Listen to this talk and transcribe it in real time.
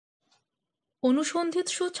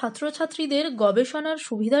অনুসন্ধিৎসু ছাত্রছাত্রীদের গবেষণার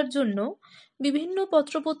সুবিধার জন্য বিভিন্ন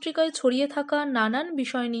পত্রপত্রিকায় ছড়িয়ে থাকা নানান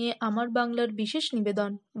বিষয় নিয়ে আমার বাংলার বিশেষ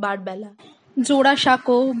নিবেদন বারবেলা।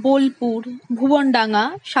 জোড়াসাঁকো, বোলপুর, ভুবনডাঙ্গা,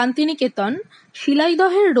 শান্তিনিকেতন,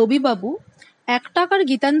 শিলাইদহের রবিবাবু 1 টাকার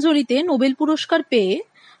গীতাঞ্জলিতে নোবেল পুরস্কার পেয়ে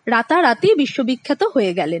রাতারাতি বিশ্ববিখ্যাত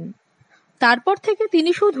হয়ে গেলেন। তারপর থেকে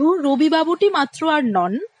তিনি শুধু রবিবাবুটি মাত্র আর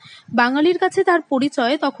নন, বাঙালির কাছে তার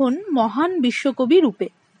পরিচয় তখন মহান বিশ্বকবি রূপে।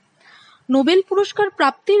 নোবেল পুরস্কার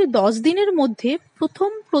প্রাপ্তির 10 দিনের মধ্যে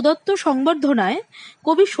প্রথম প্রদত্ত সংবর্ধনায়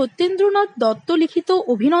কবি সত্যেন্দ্রনাথ দত্ত লিখিত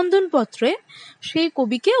অভিনন্দন পত্রে সেই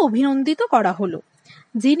কবিকে অভিনন্দিত করা হলো,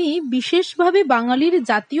 যিনি বিশেষভাবে বাঙালির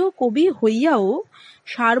জাতীয় কবি হইয়াও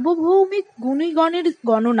সার্বভৌমিক গুণীগণের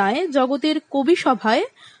গণনায় জগতের কবি সভায়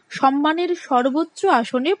সম্মানের সর্বোচ্চ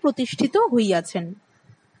আসনে প্রতিষ্ঠিত হইয়াছেন।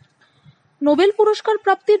 নোবেল পুরস্কার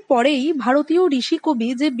প্রাপ্তির পরেই ভারতীয় ঋষি কবি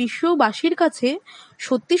যে বিশ্ববাসীর কাছে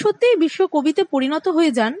সত্যি সত্যিই বিশ্বকবিতে পরিণত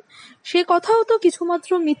হয়ে যান, সে কথাও তো কিছুমাত্র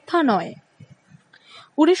মিথ্যা নয়।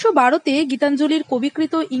 1912-তে গীতাঞ্জলির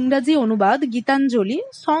কবিকৃত ইংরাজি অনুবাদ গীতাঞ্জলি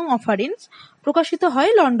সং অফারিংস প্রকাশিত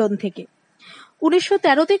হয় লন্ডন থেকে।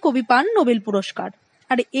 1913-তে কবি পান নোবেল পুরস্কার।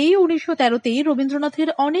 আর এই 1913-তেই রবীন্দ্রনাথের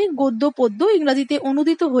অনেক গদ্য পদ্য ইংরাজিতে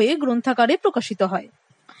অনুদিত হয়ে গ্রন্থাকারে প্রকাশিত হয়,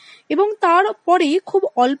 এবং তারপরেই খুব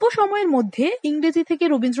অল্প সময়ের মধ্যে ইংরেজি থেকে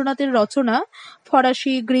রবীন্দ্রনাথের রচনা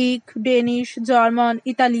ফরাসি, গ্রিক, ডেনিশ, জার্মান,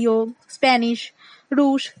 ইতালীয়, স্প্যানিশ,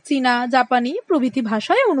 রুশ, চীনা, জাপানি প্রভৃতি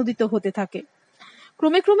ভাষায় অনুদিত হতে থাকে।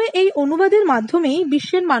 ক্রমে ক্রমে এই অনুবাদের মাধ্যমেই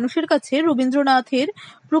বিশ্বের মানুষের কাছে রবীন্দ্রনাথের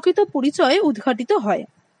প্রকৃত পরিচয় উদ্ঘাটিত হয়।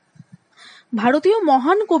 ভারতীয়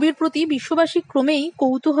মহান কবির প্রতি বিশ্ববাসী ক্রমেই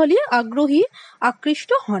কৌতূহলী, আগ্রহী,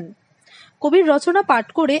 আকৃষ্ট হন। কবির রচনা পাঠ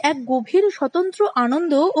করে এক গভীর স্বতন্ত্র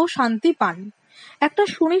আনন্দ ও শান্তি পান। একটা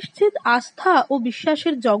সুনিশ্চিত আস্থা ও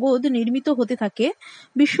বিশ্বাসের জগৎ নির্মিত হতে থাকে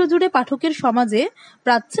বিশ্বজুড়ে পাঠকের সমাজে,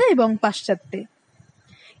 প্রাচ্যে এবং পাশ্চাত্যে।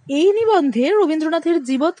 এই নিবন্ধে রবীন্দ্রনাথের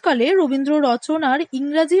জীবৎকালে রবীন্দ্র রচনার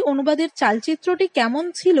ইংরাজি অনুবাদের চালচিত্রটি কেমন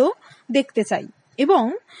ছিল দেখতে চাই, এবং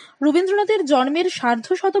রবীন্দ্রনাথের জন্মের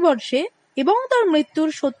সার্ধশতবর্ষে এবং তার মৃত্যুর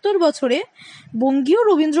 70 বছরে বঙ্গীয়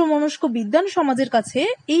রবীন্দ্রমনস্ক বিদ্বান সমাজের কাছে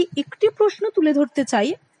এই একটি প্রশ্ন তুলে ধরতে চাই: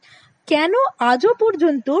 কেন আজও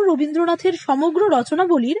পর্যন্ত রবীন্দ্রনাথের সমগ্র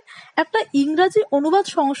রচনাবলীর একটা ইংরাজি অনুবাদ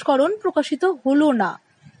সংস্করণ প্রকাশিত হলো না?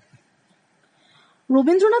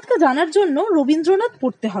 রবীন্দ্রনাথকে জানার জন্য রবীন্দ্রনাথ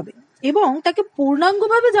পড়তে হবে, এবং তাকে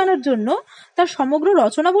পূর্ণাঙ্গভাবে জানার জন্য তার সমগ্র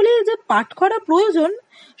রচনাবলী যে পাঠ করা প্রয়োজন,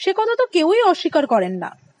 সে কথা তো কেউই অস্বীকার করেন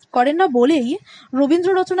না বলেই রবীন্দ্র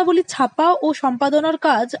রচনাবলী ছাপা ও সম্পাদনার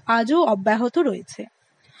কাজ আজও অব্যাহত রয়েছে।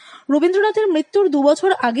 রবীন্দ্রনাথের মৃত্যুর 2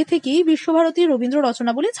 বছর আগে থেকেই বিশ্বভারতী রবীন্দ্র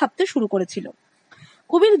রচনাবলী ছাপতে শুরু করেছিল।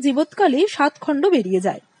 কবির জীবৎকালে 7 খণ্ড বেরিয়ে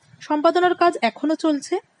যায়। সম্পাদনার কাজ এখনো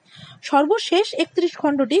চলছে। সর্বশেষ 31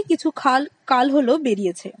 খণ্ডটি কিছু কাল হলো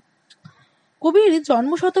বেরিয়েছে। কবির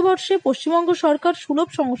জন্মশতবর্ষে পশ্চিমবঙ্গ সরকার সুলভ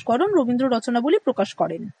সংস্করণ রবীন্দ্র রচনাবলী প্রকাশ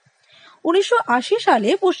করেন। 1980 সালে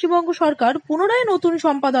পশ্চিমবঙ্গ সরকার পুনরায় নতুন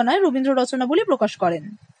সম্পাদনায় রবীন্দ্র রচনাবলী প্রকাশ করেন।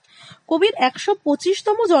 কবির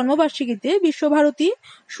 125তম জন্মবার্ষিকীতে বিশ্বভারতী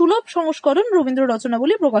সুলভ সংস্করণ রবীন্দ্র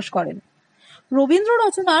রচনাবলী প্রকাশ করেন। রবীন্দ্র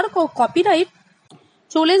রচনার কপিরাইট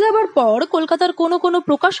চলে যাবার পর কলকাতার কোনো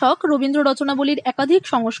প্রকাশক রবীন্দ্র রচনাবলীর একাধিক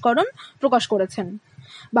সংস্করণ প্রকাশ করেছেন।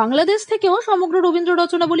 বাংলাদেশ থেকেও সমগ্র রবীন্দ্র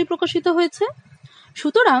রচনাবলী প্রকাশিত হয়েছে।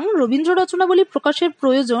 সুতরাং রবীন্দ্র রচনাবলী প্রকাশের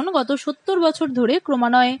প্রয়োজন গত 70 বছর ধরে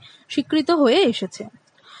ক্রমান্বয়ে স্বীকৃত হয়ে এসেছে।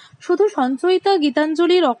 শুধু সঞ্চয়িতা,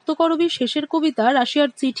 গীতাঞ্জলি, রক্তকরবী, শেষের কবিতা,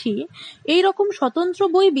 রাশিয়ার চিঠি এই রকম স্বতন্ত্র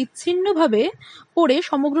বই বিচ্ছিন্নভাবে পড়ে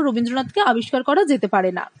সমগ্র রবীন্দ্রনাথকে আবিষ্কার করা যেতে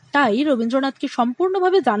পারে না। তাই রবীন্দ্রনাথকে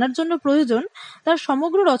সম্পূর্ণভাবে জানার জন্য প্রয়োজন তার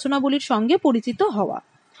সমগ্র রচনাবলীর সঙ্গে পরিচিত হওয়া।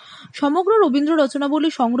 সমগ্র রবীন্দ্র রচনাবলী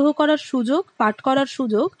সংগ্রহ করার সুযোগ, পাঠ করার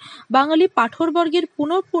সুযোগ বাঙালি পাঠকবর্গের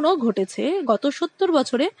পুনঃ ঘটেছে গত 70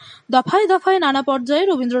 বছরে দফায় দফায় নানা পর্যায়ে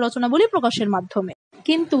রবীন্দ্র রচনাবলী প্রকাশের মাধ্যমে।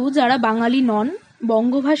 কিন্তু যারা বাঙালি নন,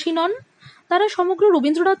 বঙ্গভাষী নন, তারা সমগ্র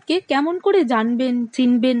রবীন্দ্রনাথকে কেমন করে জানবেন,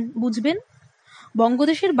 চিনবেন, বুঝবেন?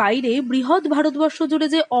 বঙ্গদেশের বাইরে বৃহৎ ভারতবর্ষ জুড়ে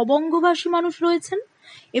যে অবঙ্গভাষী মানুষ রয়েছেন,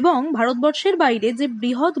 এবং ভারতবর্ষের বাইরে যে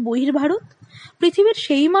বৃহৎ বহির্ভারত, পৃথিবীর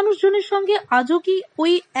সেই মানুষজনের সঙ্গে আজও কি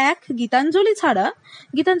ওই এক গীতাঞ্জলি ছাড়া,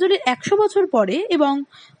 গীতাঞ্জলির 100 বছর পরে এবং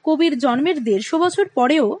কবির জন্মের 150 বছর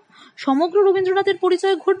পরেও সমগ্র রবীন্দ্রনাথের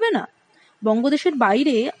পরিচয় ঘটবে না? বঙ্গদেশের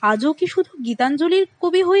বাইরে আজও কি শুধু গীতাঞ্জলির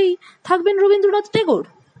কবি হয়েই থাকবেন রবীন্দ্রনাথ টেগোর?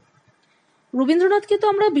 রবীন্দ্রনাথকে তো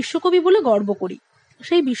আমরা বিশ্বকবি বলে গর্ব করি।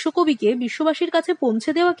 সেই বিশ্বকবিকে বিশ্ববাসীর কাছে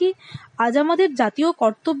পৌঁছে দেওয়া কি আজ আমাদের জাতীয়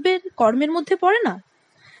কর্মের মধ্যে পড়ে না?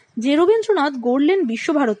 যে রবীন্দ্রনাথ গড়লেন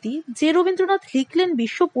বিশ্বভারতী, যে রবীন্দ্রনাথ লিখলেন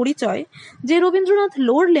বিশ্ব পরিচয়, যে রবীন্দ্রনাথ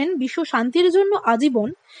লড়লেন বিশ্ব শান্তির জন্য আজীবন,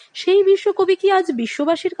 সেই বিশ্বকবি কি আজ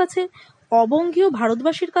বিশ্ববাসীর কাছে, অবঙ্গীয়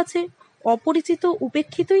ভারতবাসীর কাছে অপরিচিত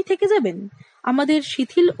উপেক্ষিতই থেকে যাবেন আমাদের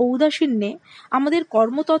শিথিল ঔদাসীন্যে, আমাদের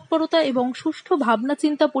কর্মতৎপরতা এবং সুষ্ঠু ভাবনা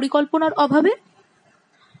চিন্তা পরিকল্পনার অভাবে?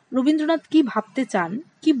 রবীন্দ্রনাথ কি ভাবতে চান,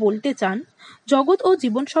 কি বলতে চান, জগৎ ও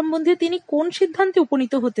জীবন সম্বন্ধে তিনি কোন সিদ্ধান্তে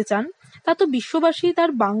উপনীত হতে চান, তা তো বিশ্ববাসী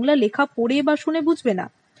তার বাংলা লেখা পড়ে বা শুনে বুঝবে না।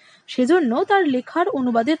 সেজন্য তার লেখার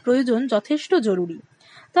অনুবাদের প্রয়োজন যথেষ্ট জরুরি।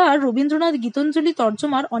 তার রবীন্দ্রনাথ গীতাঞ্জলি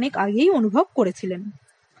তর্জমার অনেক আগেই অনুভব করেছিলেন।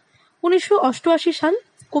 1988 সাল।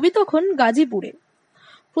 কবি তখন গাজীপুরে।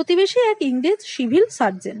 প্রতিবেশী এক ইংরেজ সিভিল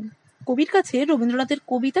সার্জন কবির কাছে রবীন্দ্রনাথের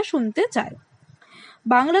কবিতা শুনতে চায়।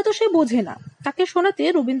 বাংলা তো সে বোঝে না। তাকে শোনাতে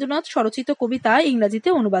রবীন্দ্রনাথ স্বরচিত কবিতা ইংরাজিতে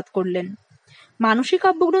অনুবাদ করলেন। মানসী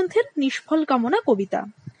কাব্যগ্রন্থের নিষ্ফল কামনা কবিতা।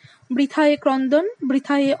 বৃথায়ে ক্রন্দন,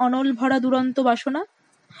 বৃথায়ে অনল ভরা দুরন্ত বাসনা।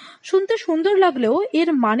 শুনতে সুন্দর লাগলেও এর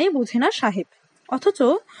মানে বোঝে না সাহেব। অথচ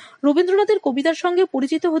রবীন্দ্রনাথের কবিতার সঙ্গে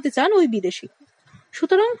পরিচিত হতে চান ওই বিদেশি।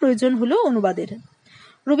 সুতরাং প্রয়োজন হলো অনুবাদের।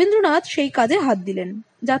 রবীন্দ্রনাথ সেই কাজে হাত দিলেন।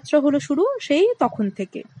 যাত্রা হলো শুরু সেই তখন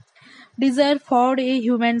থেকে। Desire for a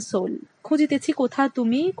human soul, খুঁজিতেছি কোথা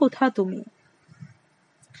তুমি, কোথা তুমি।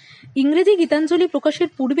 ইংরেজি গীতাঞ্জলি প্রকাশের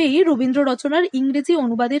পূর্বেই রবীন্দ্র রচনার ইংরেজি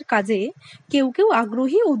অনুবাদের কাজে কেউ কেউ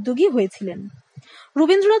আগ্রহী উদ্যোগী হয়েছিলেন।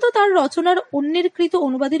 রবীন্দ্রনাথও তার রচনার অন্যের কৃত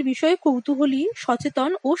অনুবাদের বিষয়ে কৌতূহলী,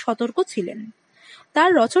 সচেতন ও সতর্ক ছিলেন। তার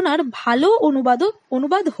রচনার ভালো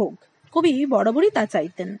অনুবাদ হোক, কবি বরাবরই তা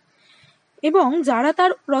চাইতেন, এবং যারা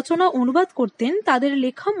তার রচনা অনুবাদ করতেন তাদের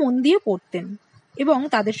লেখা মন দিয়ে পড়তেন এবং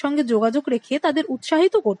তাদের সঙ্গে যোগাযোগ রেখে তাদের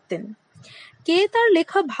উৎসাহিত করতেন। কে তার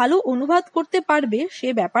লেখা ভালো অনুবাদ করতে পারবে সে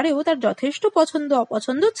ব্যাপারেও তার যথেষ্ট পছন্দ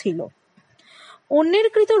অপছন্দ ছিল। অন্যের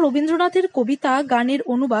কৃত রবীন্দ্রনাথের কবিতা গানের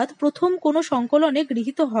অনুবাদ প্রথম কোনো সংকলনে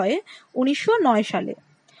গৃহীত হয় 1909 সালে।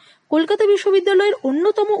 কলকাতা বিশ্ববিদ্যালয়ের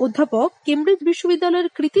অন্যতম অধ্যাপক, কেমব্রিজ বিশ্ববিদ্যালয়ের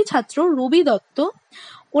কৃতী ছাত্র রবি দত্ত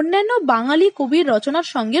অন্যান্য বাঙালি কবির রচনার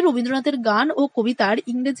সঙ্গে রবীন্দ্রনাথের গান ও কবিতার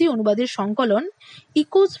ইংরেজি অনুবাদের সংকলন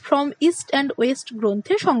Echoes from east and West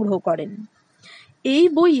গ্রন্থে সংগ্রহ করেন। এই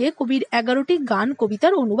বইয়ে কবির 11টি গান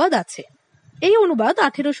কবিতার অনুবাদ আছে। এই অনুবাদ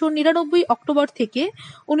 1899 অক্টোবর থেকে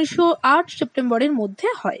 1908 সেপ্টেম্বরের মধ্যে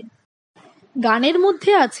হয়। গানের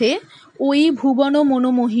মধ্যে আছে ওই ভুবন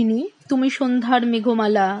মনোমোহিনী, তুমি সন্ধ্যার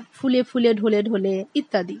মেঘমালা, ফুলে ফুলে ঢলে ঢলে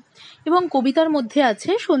ইত্যাদি, এবং কবিতার মধ্যে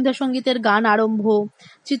আছে সন্ধ্যা সঙ্গীতের গান আরম্ভ,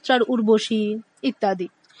 চিত্রার উর্বশী ইত্যাদি।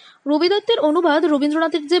 রবি দত্তের অনুবাদ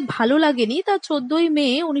রবীন্দ্রনাথের যে ভালো লাগেনি তা 14 মে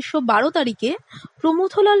 1912 তারিখে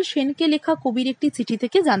প্রমথলাল সেনকে লেখা কবির একটি চিঠি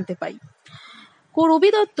থেকে জানতে পাই। রবি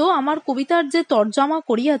দত্ত আমার কবিতার যে তর্জমা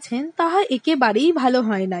করিয়াছেন তাহা একেবারেই ভালো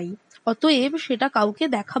হয় নাই, অতএব সেটা কাউকে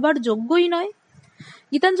দেখাবার যোগ্যই নয়।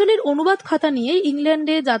 গীতাঞ্জলির অনুবাদ খাতা নিয়ে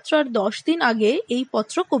ইংল্যান্ডে যাত্রার 10 দিন আগে এই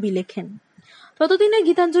পত্র কবি লেখেন। ততদিনে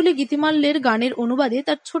গীতাঞ্জলি গীতিমাল্যের গানের অনুবাদে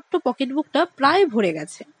তার ছোট্ট পকেটবুকটা প্রায় ভরে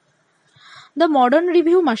গেছে। দ্য মডার্ন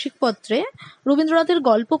রিভিউ মাসিক পত্রে রবীন্দ্রনাথের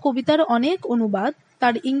গল্প কবিতার অনেক অনুবাদ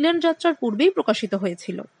তার ইংল্যান্ড যাত্রার পূর্বেই প্রকাশিত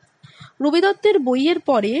হয়েছিল। রবি দত্তের বইয়ের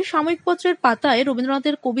পরে সাময়িক পত্রের পাতায়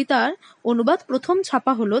রবীন্দ্রনাথের কবিতার অনুবাদ প্রথম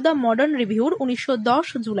ছাপা হলো দ্য মডার্ন রিভিউর 1910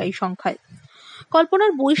 জুলাই সংখ্যায়।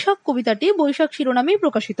 কল্পনার বৈশাখ কবিতাটি বৈশাখ শিরোনামেই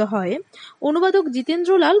প্রকাশিত হয়, অনুবাদক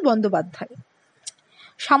জিতেন্দ্রলাল বন্দ্যোপাধ্যায়।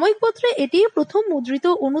 সাময়িক পত্রে এটি প্রথম মুদ্রিত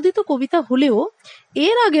অনুদিত কবিতা হলেও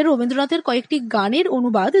এর আগে রবীন্দ্রনাথের কয়েকটি গানের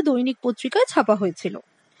অনুবাদ দৈনিক পত্রিকায় ছাপা হয়েছিল।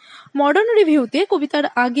 মডার্ন রিভিউতে কবিতার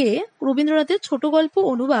আগে রবীন্দ্রনাথের ছোট গল্প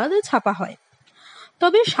অনুবাদ ছাপা হয়।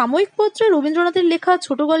 তবে সাময়িক পত্রে রবীন্দ্রনাথের লেখা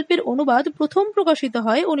ছোট গল্পের অনুবাদ প্রথম প্রকাশিত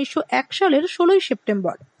হয় 1901 সালের 16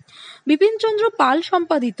 সেপ্টেম্বর বিপিনচন্দ্র পাল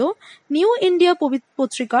সম্পাদিত নিউ ইন্ডিয়া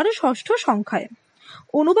পত্রিকার 6ষ্ঠ সংখ্যায়।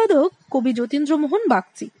 অনুবাদক কবি যতীন্দ্রমোহন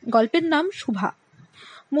বাগচি। গল্পের নাম শুভা।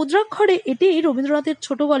 মুদ্রাক্ষরে এটি রবীন্দ্রনাথের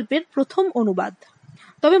ছোট গল্পের প্রথম অনুবাদ।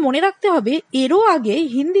 তবে মনে রাখতে হবে এরও আগে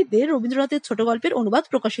হিন্দিতে রবীন্দ্রনাথের ছোট গল্পের অনুবাদ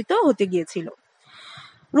প্রকাশিত হতে গিয়েছিল।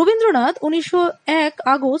 রবীন্দ্রনাথ 1901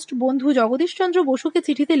 আগস্ট বন্ধু জগদীশচন্দ্র বসুকে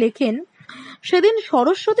চিঠিতে লেখেন, সেদিন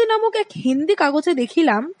সরস্বতী নামক এক হিন্দি কাগজে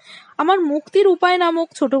দেখিলাম আমার মুক্তির উপায় নামক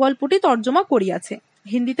ছোট গল্পটি তর্জমা করিয়াছে।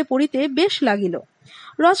 হিন্দিতে পড়িতে বেশ লাগিল,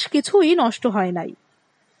 রস কিছুই নষ্ট হয় নাই।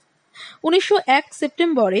 1901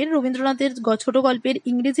 সেপ্টেম্বরের রবীন্দ্রনাথের ছোট গল্পের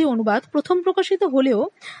ইংরেজি অনুবাদ প্রথম প্রকাশিত হলেও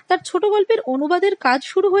তার ছোট গল্পের অনুবাদের কাজ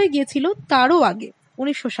শুরু হয়ে গিয়েছিল তারও আগে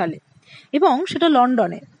 1900 সালে, এবং সেটা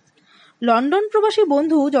লন্ডনে। লন্ডন প্রবাসী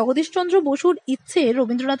বন্ধু জগদীশচন্দ্র বসুর ইচ্ছে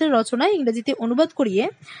রবীন্দ্রনাথের রচনা ইংরেজিতে অনুবাদ করিয়ে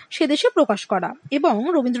সেদেশে প্রকাশ করা এবং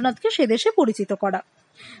রবীন্দ্রনাথকে সেদেশে পরিচিত করা।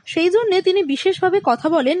 সেই জন্যে তিনি বিশেষভাবে কথা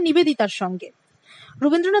বলেন নিবেদিতার সঙ্গে।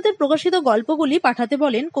 রবীন্দ্রনাথের প্রকাশিত গল্পগুলি পাঠাতে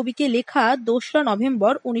বলেন কবিকে লেখা 2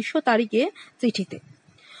 নভেম্বর 1900 তারিখে চিঠিতে।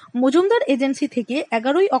 মজুমদার এজেন্সি থেকে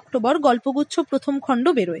 11 অক্টোবর গল্পগুচ্ছ প্রথম খণ্ড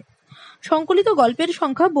বেরোয়। সংকলিত গল্পের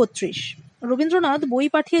সংখ্যা 32। রবীন্দ্রনাথ বই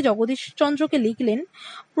পাঠিয়ে জগদীশচন্দ্রকে লিখলেন,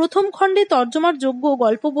 প্রথম খণ্ডে তর্জমার যোগ্য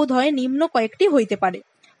গল্প বোধ হয় নিম্ন কয়েকটি হইতে পারে: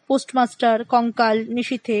 পোস্টমাস্টার, কঙ্কাল,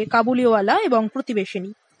 নিশীথে, কাবুলিওয়ালা এবং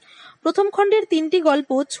প্রতিবেশিনী। প্রথম খণ্ডের 3টি গল্প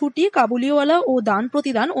ছুটি, কাবুলিওয়ালা ও দান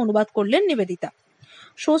প্রতিদান অনুবাদ করলেন নিবেদিতা।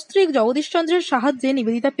 সস্ত্রীক জগদীশচন্দ্রের সাহায্যে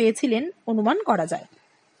নিবেদিতা পেয়েছিলেন অনুমান করা যায়।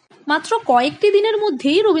 মাত্র কয়েকটি দিনের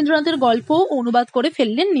মধ্যেই রবীন্দ্রনাথের গল্প অনুবাদ করে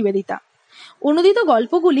ফেললেন নিবেদিতা। অনুদিত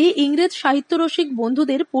গল্পগুলি ইংরেজ সাহিত্যরসিক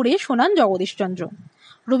বন্ধুদের পড়ে শোনান জগদীশচন্দ্র।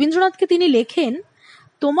 রবীন্দ্রনাথকে তিনি লেখেন,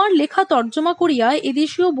 তোমার লেখা তর্জমা করিয়া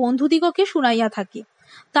এদেশীয় বন্ধুদিগকে শুনাইয়া থাকি,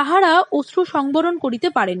 তাহারা অশ্রু সংবরণ করিতে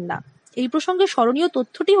পারেন না। এই প্রসঙ্গে স্মরণীয়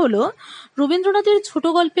তথ্যটি হল, রবীন্দ্রনাথের ছোট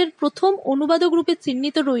গল্পের প্রথম অনুবাদক রূপে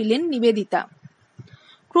চিহ্নিত রইলেন নিবেদিতা।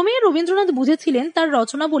 ক্রমে রবীন্দ্রনাথ বুঝেছিলেন তার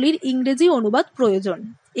রচনাবলীর ইংরেজি অনুবাদ প্রয়োজন।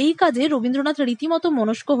 এই কাজে রবীন্দ্রনাথ রীতিমতো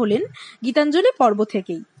মনস্ক হলেন গীতাঞ্জলি পর্ব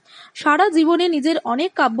থেকেই। সারা জীবনে নিজের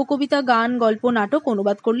অনেক কাব্য, কবিতা, গান, গল্প, নাটক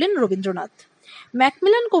অনুবাদ করলেন রবীন্দ্রনাথ।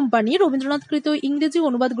 ম্যাকমিলান কোম্পানি রবীন্দ্রনাথকৃত ইংরেজি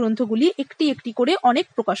অনুবাদ গ্রন্থগুলি একটি একটি করে অনেক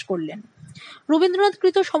প্রকাশ করলেন।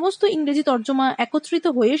 রবীন্দ্রনাথকৃত সমস্ত ইংরেজি তর্জমা একত্রিত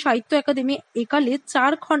হয়ে সাহিত্য একাডেমি একালে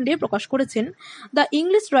 4 খণ্ডে প্রকাশ করেছেন the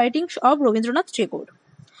English writings of Rabindranath Tagore.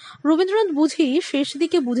 Rabindranath বুঝি শেষ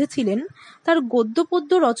দিকে বুঝেছিলেন তার গদ্য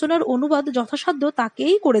পদ্য রচনার অনুবাদ যথাসাধ্য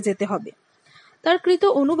তাকেই করে যেতে হবে। তার কৃত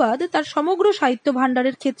অনুবাদ তার সমগ্র সাহিত্য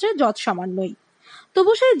ভাণ্ডারের ক্ষেত্রে যৎসামান্যই।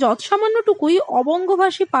 তবু সেই যৎসামান্যটুকুই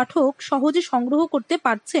অবঙ্গভাষী পাঠক সহজে সংগ্রহ করতে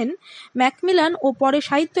পারছেন ম্যাকমিলান ও পরে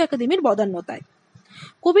সাহিত্য একাডেমির বদান্যতায়।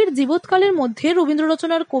 কবির জীবৎকালের মধ্যে রবীন্দ্র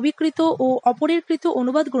রচনার কবিকৃত ও অপরের কৃত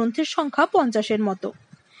অনুবাদ গ্রন্থের সংখ্যা 50-এর মতো।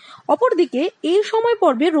 অপরদিকে এই সময়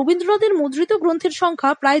পর্বে রবীন্দ্রনাথের মুদ্রিত গ্রন্থের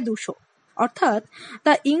সংখ্যা প্রায় 200। অর্থাৎ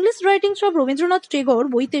the English writings of Rabindranath Tagore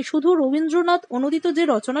বইতে শুধু রবীন্দ্রনাথ অনুদিত যে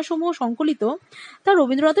রচনাসমূহ সংকলিত, তা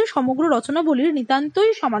রবীন্দ্রনাথের সমগ্র রচনাবলীর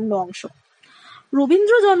নিতান্তই সামান্য অংশ।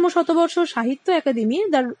 রবীন্দ্র জন্ম শতবর্ষ সাহিত্য একাডেমি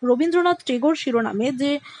দ্য রবীন্দ্রনাথ টেগোর শিরোনামে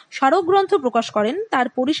যে স্মারক গ্রন্থ প্রকাশ করেন, তার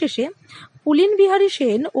পরিশেষে পুলিন বিহারী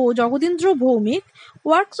সেন ও Jagadindra Bhowmik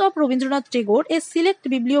works of Rabindranath Tagore A select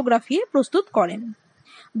bibliography প্রস্তুত করেন।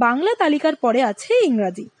 বাংলা তালিকার পরে আছে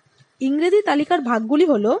ইংরাজি। ইংরেজি তালিকার ভাগগুলি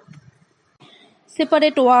হল: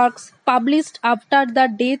 separate works published after the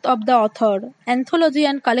death of the author, anthology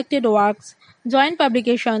and collected works, joint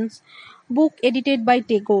publications, book edited by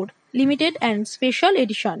Tagore, limited and special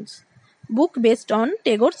editions, book based on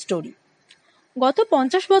Tagore story. গত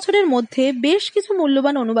 50 বছরের মধ্যে বেশ কিছু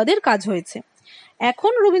মূল্যবান অনুবাদের কাজ হয়েছে।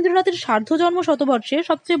 এখন রবীন্দ্রনাথের সার্ধজন্ম শতবর্ষে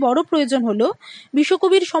সবচেয়ে বড় প্রয়োজন হল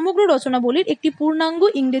বিশ্বকবির সমগ্র রচনাবলীর একটি পূর্ণাঙ্গ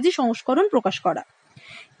ইংরেজি সংস্করণ প্রকাশ করা।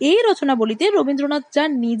 এই রচনাবলীতে রবীন্দ্রনাথ যা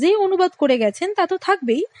নিজেই অনুবাদ করে গেছেন তা তো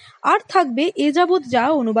থাকবেই, আর থাকবে এ যাবৎ যা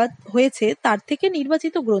অনুবাদ হয়েছে তার থেকে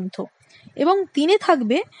নির্বাচিত গ্রন্থ, এবং তিনে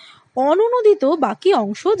থাকবে অনুদিত বাকি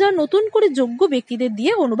অংশ, যা নতুন করে যোগ্য ব্যক্তিদের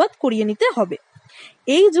দিয়ে অনুবাদ করিয়ে নিতে হবে।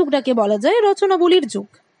 এই যুগটাকে বলা যায় রচনাবলীর যুগ।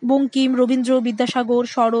 বঙ্কিম, রবীন্দ্র, বিদ্যাসাগর,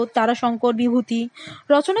 শরৎ, তারাশঙ্কর, বিভূতি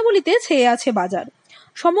রচনাবলীতে ছেয়ে আছে বাজার।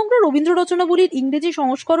 সমগ্র রবীন্দ্র রচনাবলীর ইংরেজি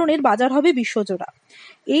সংস্করণের বাজার হবে বিশ্বজোড়া।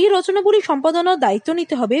 এই রচনাবলী সম্পাদনার দায়িত্ব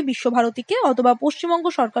নিতে হবে বিশ্বভারতীকে অথবা পশ্চিমবঙ্গ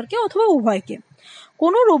সরকারকে অথবা উভয়কে।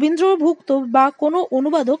 কোনো রবীন্দ্রভুক্ত বা কোনো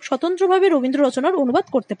অনুবাদক স্বতন্ত্রভাবে রবীন্দ্র রচনার অনুবাদ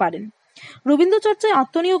করতে পারেন, রবীন্দ্র চর্চায়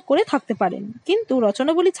আত্মনিয়োগ করে থাকতে পারেন, কিন্তু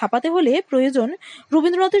রচনাবলী ছাপাতে হলে প্রয়োজন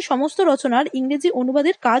রবীন্দ্রনাথের সমস্ত রচনার ইংরেজি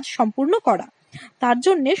অনুবাদের কাজ সম্পূর্ণ করা। তার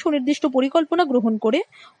জন্য সুনির্দিষ্ট পরিকল্পনা গ্রহণ করে,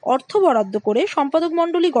 অর্থ বরাদ্দ করে, সম্পাদক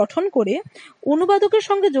মণ্ডলী গঠন করে, অনুবাদকের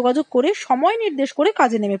সঙ্গে যোগাযোগ করে, সময় নির্দেশ করে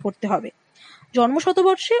কাজে নেমে পড়তে হবে।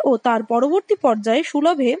 জন্মশতবর্ষে ও তার পরবর্তী পর্যায়ে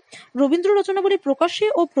সুলভে রবীন্দ্র রচনাবলী প্রকাশে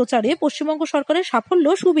ও প্রচারে পশ্চিমবঙ্গ সরকারের সাফল্য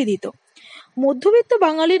সুবিদিত। মধ্যবিত্ত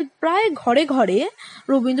বাঙালির প্রায় ঘরে ঘরে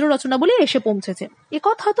রবীন্দ্র রচনাবলী এসে পৌঁছেছে,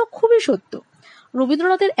 একথা তো খুবই সত্য।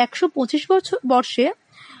 রবীন্দ্রনাথের 125 বর্ষে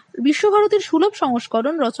বিশ্বভারতীর সুলভ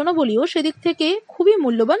সংস্করণ রচনাবলীও সেদিক থেকে খুবই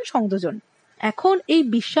মূল্যবান সংযোজন। এখন এই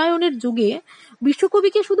বিশ্বায়নের যুগে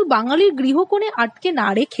বিশ্বকবিকে শুধু বাঙালির গৃহকোণে আটকে না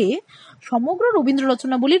রেখে সমগ্র রবীন্দ্র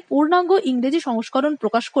রচনাবলীর পূর্ণাঙ্গ ইংরেজি সংস্করণ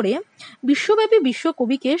প্রকাশ করে বিশ্বব্যাপী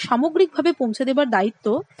বিশ্বকবিকে সামগ্রিকভাবে পৌঁছে দেবার দায়িত্ব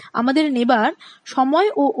আমাদের নেবার সময়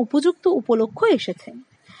ও উপযুক্ত উপলক্ষ এসেছে।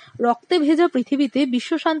 রক্তে ভেজা পৃথিবীতে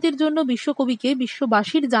বিশ্বশান্তির জন্য বিশ্বকবিকে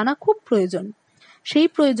বিশ্ববাসীর জানা খুব প্রয়োজন। সেই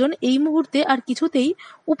প্রয়োজন এই মুহূর্তে আর কিছুতেই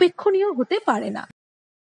উপেক্ষণীয় হতে পারে না।